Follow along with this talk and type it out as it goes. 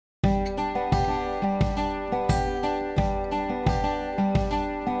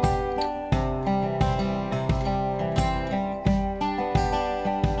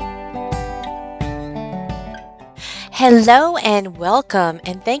Hello and welcome,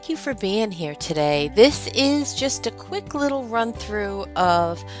 and thank you for being here today. This is just a quick little run through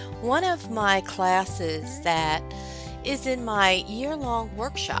of one of my classes that is in my year-long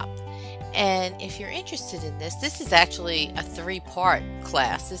workshop. And if you're interested in this is actually a three-part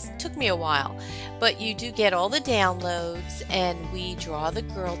class. This took me a while, but you do get all the downloads, and we draw the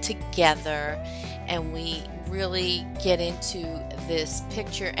girl together, and we really get into this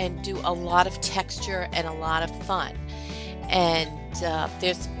picture and do a lot of texture and a lot of fun. And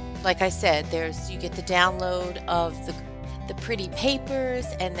there's, like I said, you get the download of the pretty papers,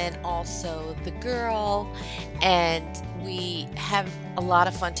 and then also the girl, and we have a lot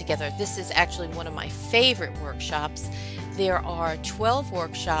of fun together. This is actually one of my favorite workshops. There are 12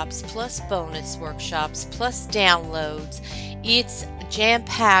 workshops plus bonus workshops plus downloads. It's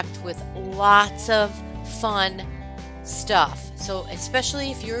jam-packed with lots of fun stuff. So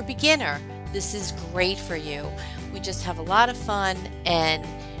especially if you're a beginner, this is great for you. We just have a lot of fun, and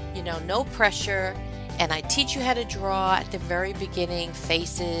no pressure. And I teach you how to draw at the very beginning,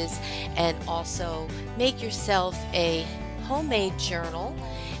 faces, and also make yourself a homemade journal.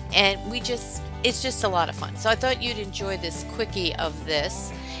 And it's just a lot of fun. So I thought you'd enjoy this quickie of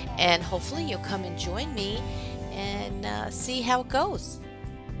this, and hopefully you'll come and join me and see how it goes.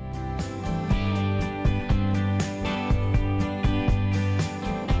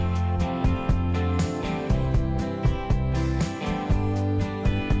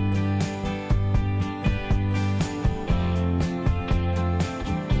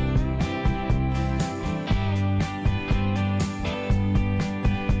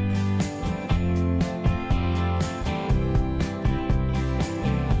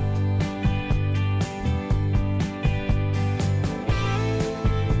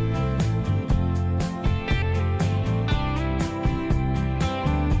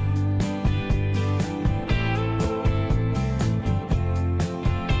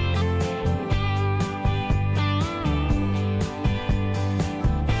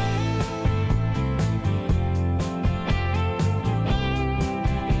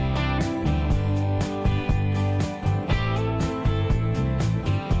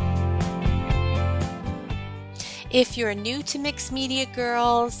 If you're new to mixed media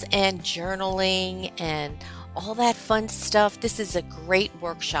girls and journaling and all that fun stuff, this is a great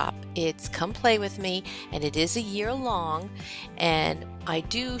workshop. It's Come Play With Me, and it is a year long, and I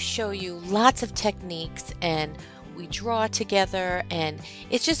do show you lots of techniques, and we draw together, and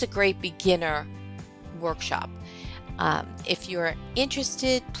it's just a great beginner workshop. If you're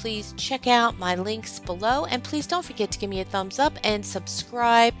interested, please check out my links below, and please don't forget to give me a thumbs up and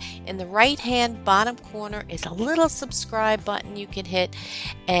subscribe. In the right hand bottom corner is a little subscribe button you can hit,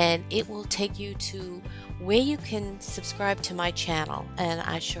 and it will take you to where you can subscribe to my channel, and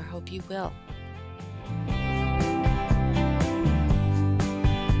I sure hope you will.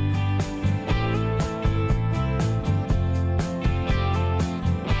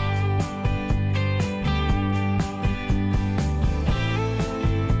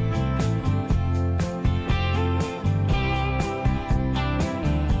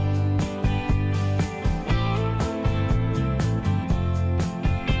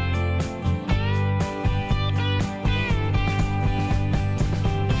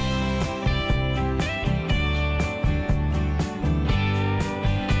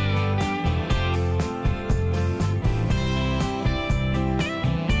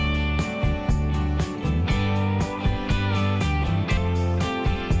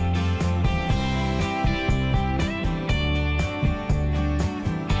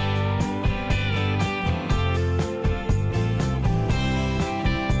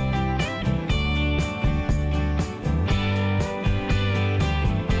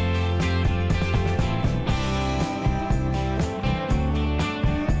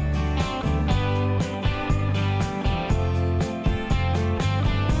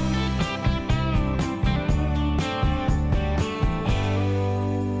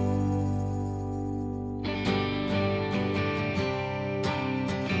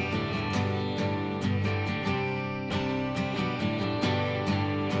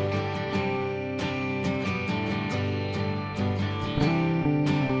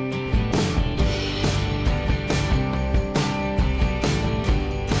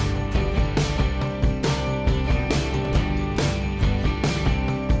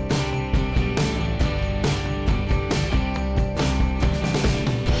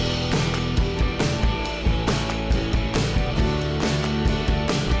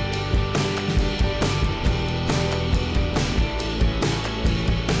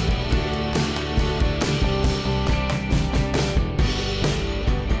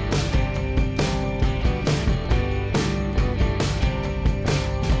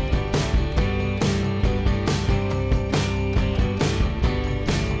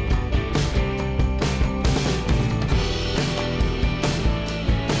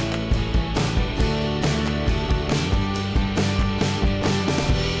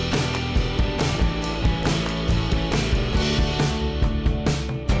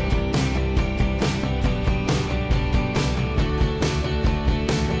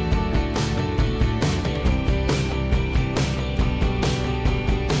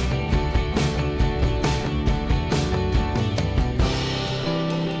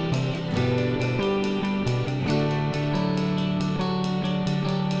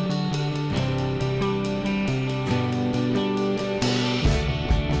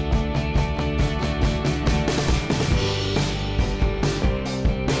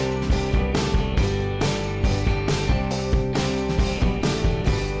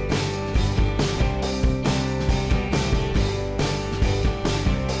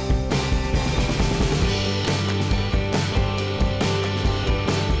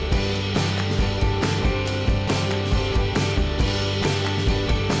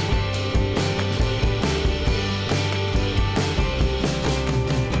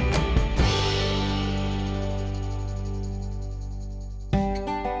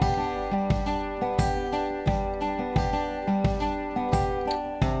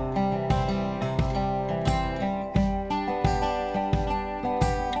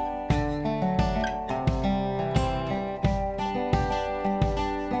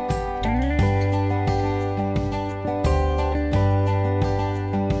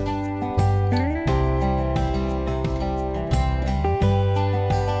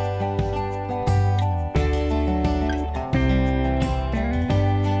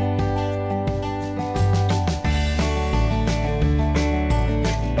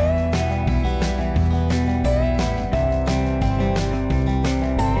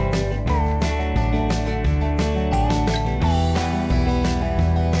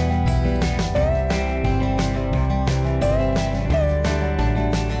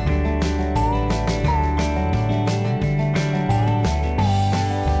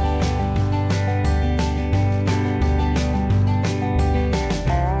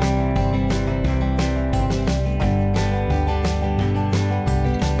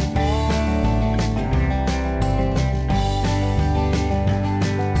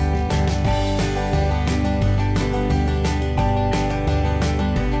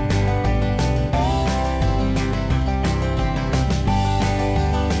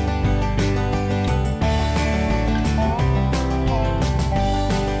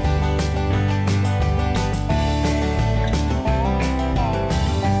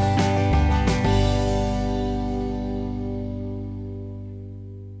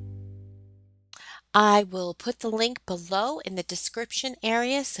 I will put the link below in the description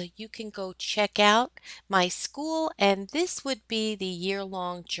area so you can go check out my school, and this would be the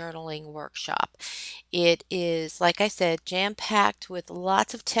year-long journaling workshop. It is, like I said, jam-packed with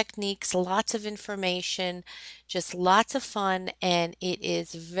lots of techniques, lots of information, just lots of fun, and it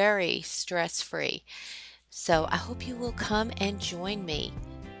is very stress-free. So I hope you will come and join me.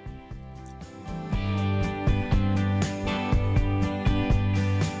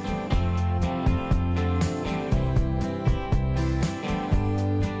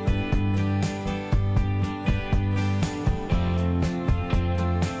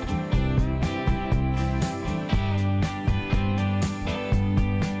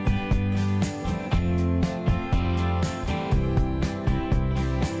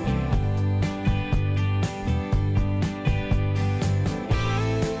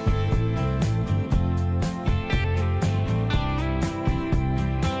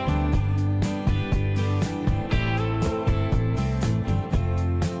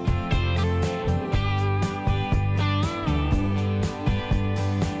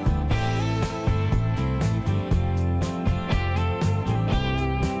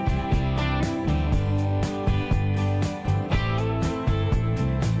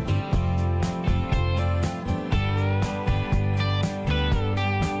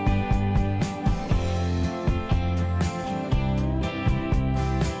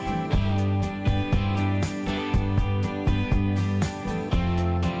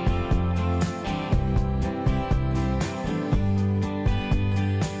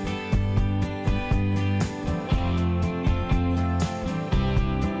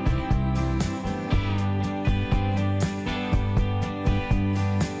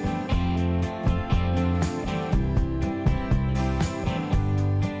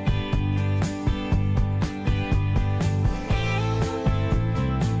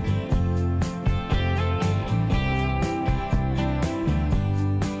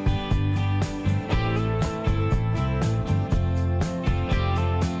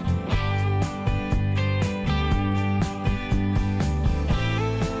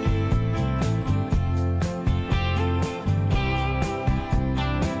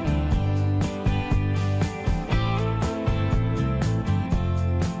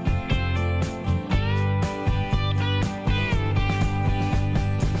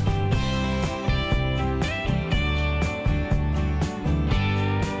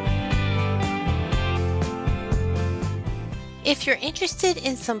 If you're interested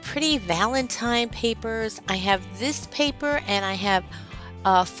in some pretty Valentine papers, I have this paper and I have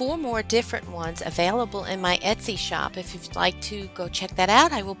 4 more different ones available in my Etsy shop. If you'd like to go check that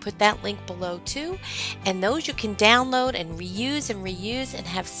out, I will put that link below too. And those you can download and reuse and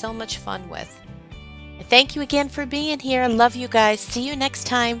have so much fun with. Thank you again for being here. Love you guys. See you next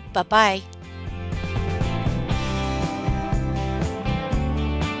time. Bye-bye.